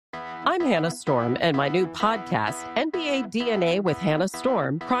I'm Hannah Storm, and my new podcast, NBA DNA with Hannah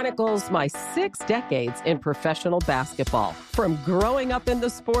Storm, chronicles my 6 decades in professional basketball. From growing up in the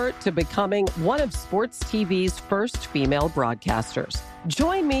sport to becoming one of sports TV's first female broadcasters.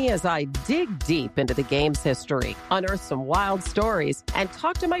 Join me as I dig deep into the game's history, unearth some wild stories, and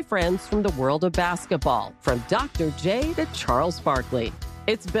talk to my friends from the world of basketball, from Dr. J to Charles Barkley.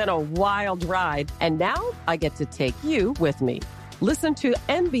 It's been a wild ride, and now I get to take you with me. Listen to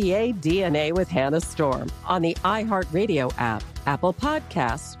NBA DNA with Hannah Storm on the iHeartRadio app, Apple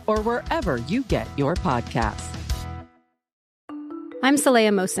Podcasts, or wherever you get your podcasts. I'm Saleha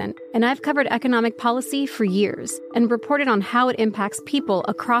Mohsin, and I've covered economic policy for years and reported on how it impacts people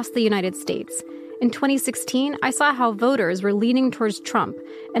across the United States. In 2016, I saw how voters were leaning towards Trump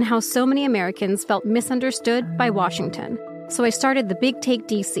and how so many Americans felt misunderstood by Washington. So I started The Big Take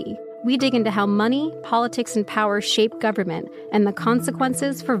DC. We dig into how money, politics, and power shape government and the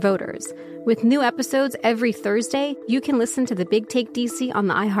consequences for voters. With new episodes every Thursday, you can listen to The Big Take DC on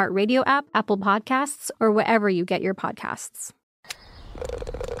the iHeartRadio app, Apple Podcasts, or wherever you get your podcasts.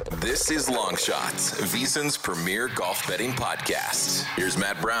 This is Long Shots, VSiN's premier golf betting podcast. Here's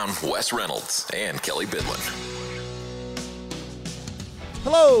Matt Brown, Wes Reynolds, and Kelly Bidlin.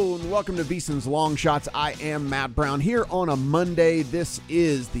 Hello, and welcome to VSiN's Long Shots. I am Matt Brown here on a Monday. This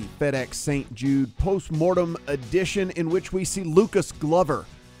is the FedEx St. Jude postmortem edition in which we see Lucas Glover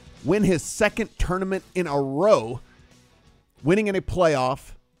win his second tournament in a row, winning in a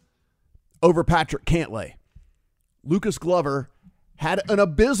playoff over Patrick Cantlay. Lucas Glover had an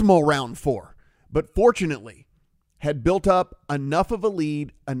abysmal round 4, but fortunately had built up enough of a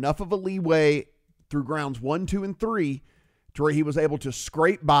lead, enough of a leeway through rounds 1, 2, and 3 to where he was able to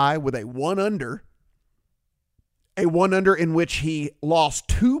scrape by with a 1-under in which he lost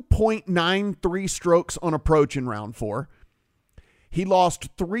 2.93 strokes on approach in round 4. He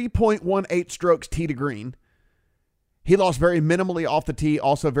lost 3.18 strokes tee to green. He lost very minimally off the tee,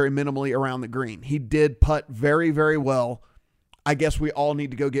 also very minimally around the green. He did putt very, very well. I guess we all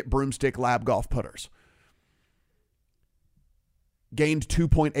need to go get broomstick lab golf putters. Gained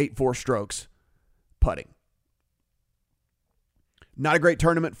 2.84 strokes putting. Not a great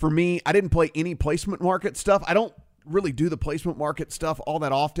tournament for me. I didn't play any placement market stuff. I don't really do the placement market stuff all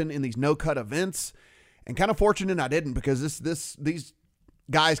that often in these no-cut events. And kind of fortunate I didn't, because these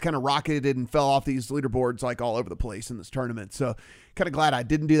guys kind of rocketed and fell off these leaderboards like all over the place in this tournament. So kind of glad I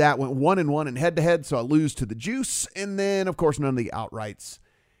didn't do that. Went 1-1 in head-to-head, so I lose to the juice. And then, of course, none of the outrights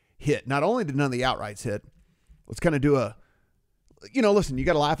hit. Not only did none of the outrights hit, let's kind of do a, listen, you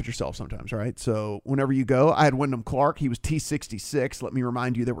got to laugh at yourself sometimes, right? So whenever you go, I had Wyndham Clark. He was T66. Let me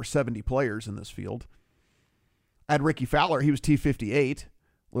remind you, there were 70 players in this field. I had Ricky Fowler. He was T58. A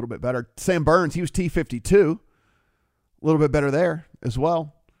little bit better. Sam Burns, he was T52. A little bit better there as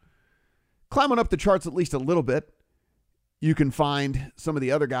well. Climbing up the charts at least a little bit, you can find some of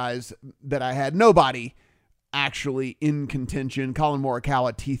the other guys that I had. Nobody actually in contention. Colin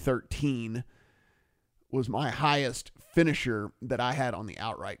Morikawa, T13, was my highest finisher that I had on the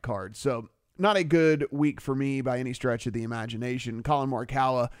outright card. So not a good week for me by any stretch of the imagination. Colin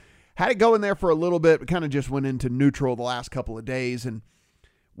Morikawa had it going there for a little bit, but kind of just went into neutral the last couple of days and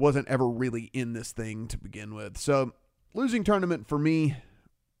wasn't ever really in this thing to begin with. So losing tournament for me,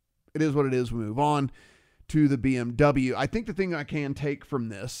 it is what it is. We move on to the BMW. I think the thing I can take from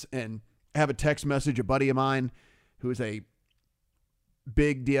this, and I have a text message, a buddy of mine who is a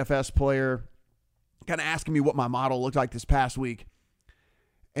big DFS player, kind of asking me what my model looked like this past week.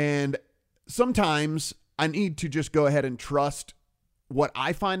 And sometimes I need to just go ahead and trust what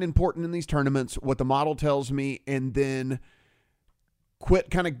I find important in these tournaments, what the model tells me, and then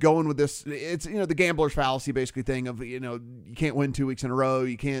quit kind of going with this. It's, the gambler's fallacy basically thing of, you can't win 2 weeks in a row.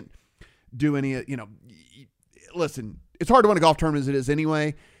 You can't do any, listen, it's hard to win a golf tournament as it is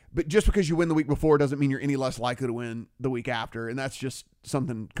anyway, but just because you win the week before doesn't mean you're any less likely to win the week after. And that's just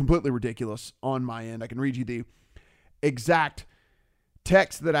something completely ridiculous on my end. I can read you the exact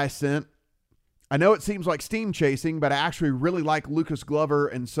text that I sent. I know it seems like steam chasing, but I actually really like Lucas Glover,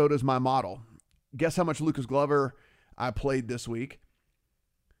 and so does my model. Guess how much Lucas Glover I played this week.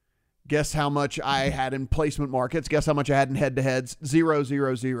 Guess how much I had in placement markets. Guess how much I had in head-to-heads. 0,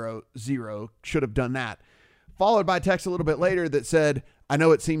 0, 0, 0. Should have done that. Followed by a text a little bit later that said, I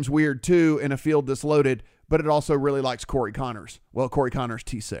know it seems weird too in a field this loaded, but it also really likes Corey Connors. Well, Corey Connors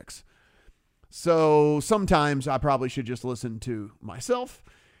T6. So sometimes I probably should just listen to myself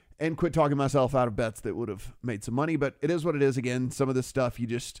and quit talking myself out of bets that would have made some money, but it is what it is. Again, some of this stuff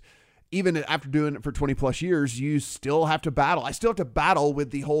even after doing it for 20 plus years, you still have to battle. I still have to battle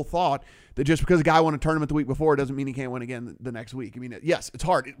with the whole thought that just because a guy won a tournament the week before doesn't mean he can't win again the next week. I mean, yes, it's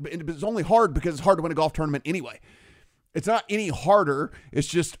hard. It's only hard because it's hard to win a golf tournament anyway. It's not any harder. It's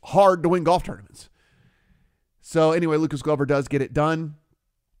just hard to win golf tournaments. So anyway, Lucas Glover does get it done.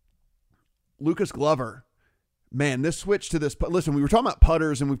 Lucas Glover, man, this switch to this. Listen, we were talking about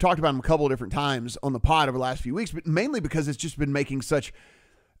putters, and we've talked about them a couple of different times on the pod over the last few weeks, but mainly because it's just been making such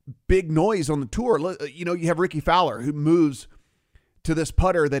big noise on the tour. You know, you have Ricky Fowler who moves to this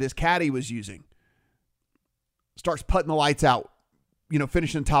putter that his caddy was using. Starts putting the lights out, you know,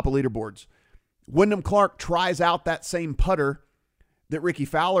 finishing top of leaderboards. Wyndham Clark tries out that same putter that Ricky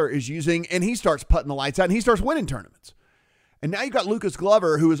Fowler is using, and he starts putting the lights out, and he starts winning tournaments. And now you've got Lucas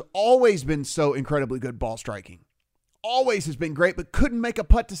Glover, who has always been so incredibly good ball striking. Always has been great, but couldn't make a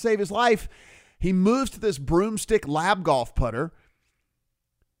putt to save his life. He moves to this broomstick lab golf putter,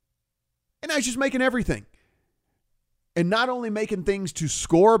 and now he's just making everything. And not only making things to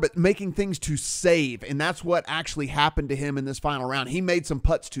score, but making things to save. And that's what actually happened to him in this final round. He made some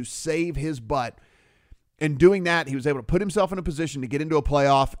putts to save his butt. And doing that, he was able to put himself in a position to get into a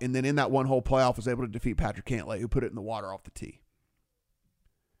playoff. And then in that one-hole playoff, was able to defeat Patrick Cantlay, who put it in the water off the tee.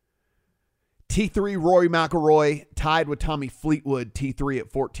 T3, Rory McIlroy tied with Tommy Fleetwood, T3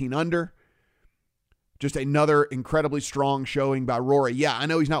 at 14 under. Just another incredibly strong showing by Rory. Yeah, I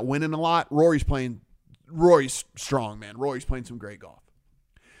know he's not winning a lot. Rory's strong, man. Rory's playing some great golf.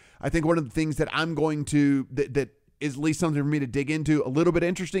 I think one of the things that I'm going to, that is at least something for me to dig into, a little bit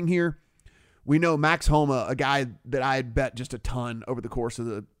interesting here. We know Max Homa, a guy that I had bet just a ton over the course of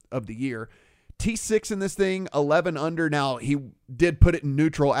the year. T6 in this thing, 11 under. Now, he did put it in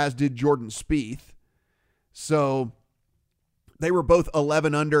neutral, as did Jordan Spieth. So they were both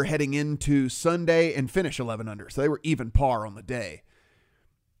 11 under heading into Sunday and finish 11 under. So they were even par on the day.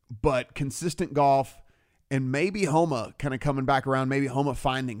 But consistent golf, and maybe Homa kind of coming back around, maybe Homa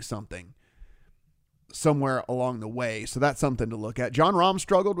finding something somewhere along the way. So that's something to look at. Jon Rahm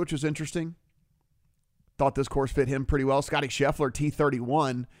struggled, which was interesting. Thought this course fit him pretty well. Scotty Scheffler,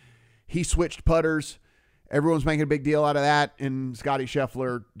 T31. He switched putters. Everyone's making a big deal out of that, and Scotty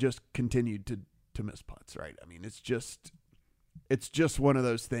Scheffler just continued to miss putts, right? I mean, it's just one of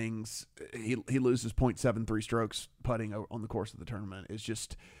those things. He loses 0.73 strokes putting on the course of the tournament. It's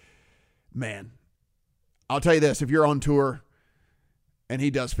just, man, I'll tell you this, if you're on tour and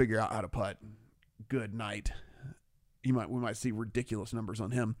he does figure out how to putt, good night. We might see ridiculous numbers on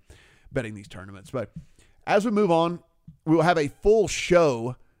him betting these tournaments. But as we move on, we will have a full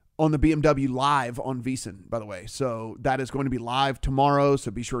show on the BMW Live on VSiN, by the way. So that is going to be live tomorrow. So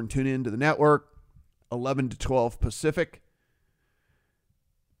be sure and tune in to the network, 11 to 12 Pacific.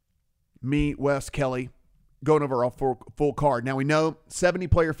 Me, Wes, Kelly, going over our full card. Now we know 70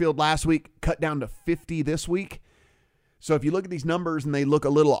 player field last week, cut down to 50 this week. So if you look at these numbers and they look a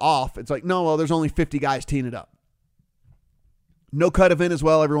little off, it's like, no, well, there's only 50 guys teeing it up. No cut event as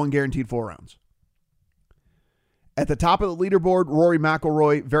well. Everyone guaranteed 4 rounds. At the top of the leaderboard, Rory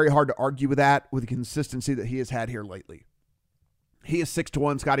McIlroy, very hard to argue with that, with the consistency that he has had here lately. He is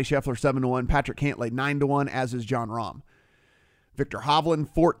 6-1, Scotty Scheffler 7-1, Patrick Cantlay 9-1, as is Jon Rahm. Victor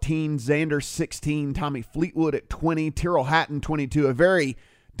Hovland 14, Xander 16, Tommy Fleetwood at 20, Tyrrell Hatton 22. A very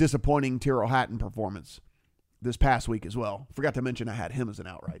disappointing Tyrrell Hatton performance this past week as well. Forgot to mention I had him as an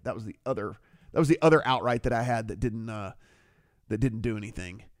outright. That was the other outright that I had that didn't do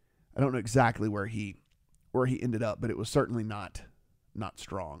anything. I don't know exactly where he ended up, but it was certainly not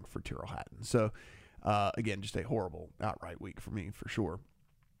strong for Tyrrell Hatton. So again, just a horrible outright week for me for sure.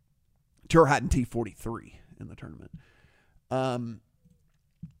 Tyrrell Hatton T43 in the tournament.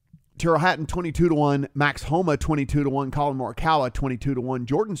 Tyrrell Hatton 22-1, Max Homa 22-1, Colin Morikawa 22-1,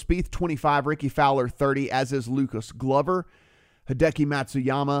 Jordan Spieth 25, Ricky Fowler 30, as is Lucas Glover, Hideki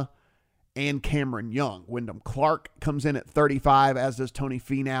Matsuyama, and Cameron Young. Wyndham Clark comes in at 35, as does Tony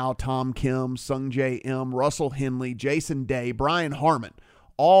Finau, Tom Kim, Sungjae Im, Russell Henley, Jason Day, Brian Harman,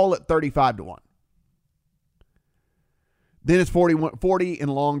 all at 35-1. Then it's 40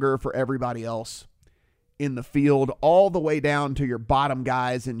 and longer for everybody else in the field, all the way down to your bottom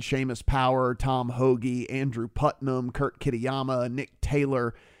guys in Seamus Power, Tom Hoge, Andrew Putnam, Kurt Kitayama, Nick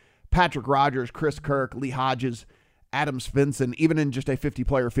Taylor, Patrick Rogers, Chris Kirk, Lee Hodges, Adam Svensson, even in just a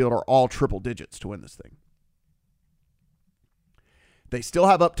 50-player field, are all triple digits to win this thing. They still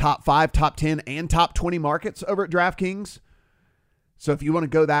have up top 5, top 10, and top 20 markets over at DraftKings. So if you want to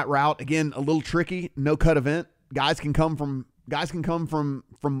go that route, again, a little tricky, no cut event. Guys can come from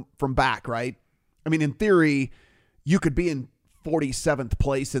back, right? I mean, in theory, you could be in 47th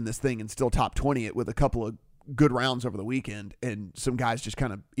place in this thing and still top 20 it with a couple good rounds over the weekend, and some guys just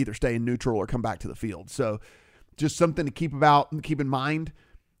kind of either stay in neutral or come back to the field. So just something to keep in mind,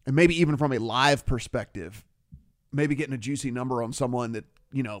 and maybe even from a live perspective, maybe getting a juicy number on someone that,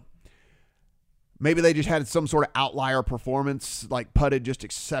 you know, maybe they just had some sort of outlier performance, like putted just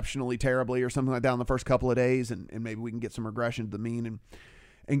exceptionally terribly or something like that in the first couple of days, and maybe we can get some regression to the mean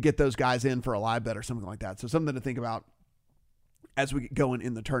and get those guys in for a live bet or something like that. So something to think about as we get going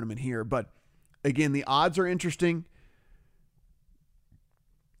in the tournament here. But again, the odds are interesting.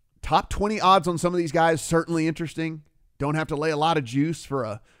 Top 20 odds on some of these guys, certainly interesting. Don't have to lay a lot of juice for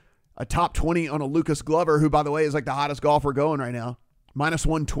a top 20 on a Lucas Glover, who, by the way, is like the hottest golfer going right now. Minus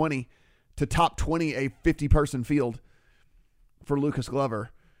 120 to top 20, a 50-person field for Lucas Glover.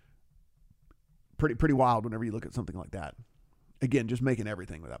 Pretty wild whenever you look at something like that. Again, just making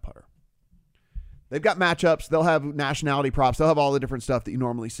everything with that putter. They've got matchups. They'll have nationality props. They'll have all the different stuff that you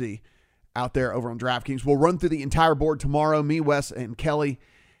normally see out there over on DraftKings. We'll run through the entire board tomorrow, me, Wes, and Kelly,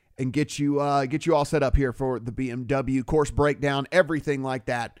 and get you all set up here for the BMW course breakdown, everything like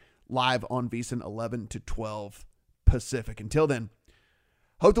that, live on VSiN 11 to 12 Pacific. Until then,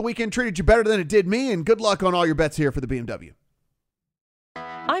 hope the weekend treated you better than it did me, and good luck on all your bets here for the BMW.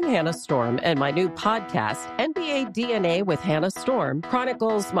 I'm Hannah Storm, and my new podcast, NBA DNA with Hannah Storm,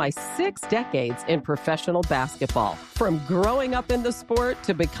 chronicles my 6 decades in professional basketball. From growing up in the sport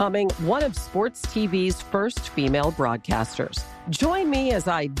to becoming one of sports TV's first female broadcasters. Join me as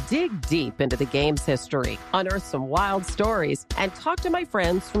I dig deep into the game's history, unearth some wild stories, and talk to my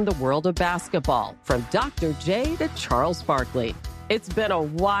friends from the world of basketball, from Dr. J to Charles Barkley. It's been a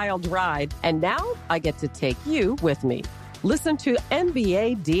wild ride, and now I get to take you with me. Listen to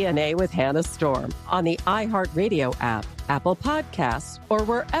NBA DNA with Hannah Storm on the iHeartRadio app, Apple Podcasts, or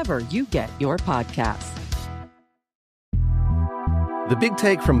wherever you get your podcasts. The Big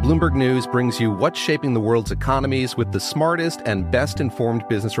Take from Bloomberg News brings you what's shaping the world's economies with the smartest and best-informed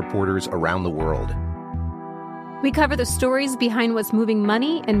business reporters around the world. We cover the stories behind what's moving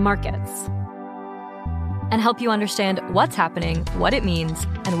money and markets, and help you understand what's happening, what it means,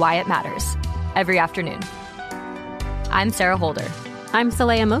 and why it matters every afternoon. I'm Sarah Holder. I'm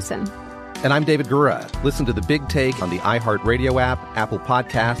Saleha Mohsin. And I'm David Gura. Listen to The Big Take on the iHeartRadio app, Apple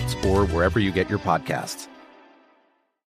Podcasts, or wherever you get your podcasts.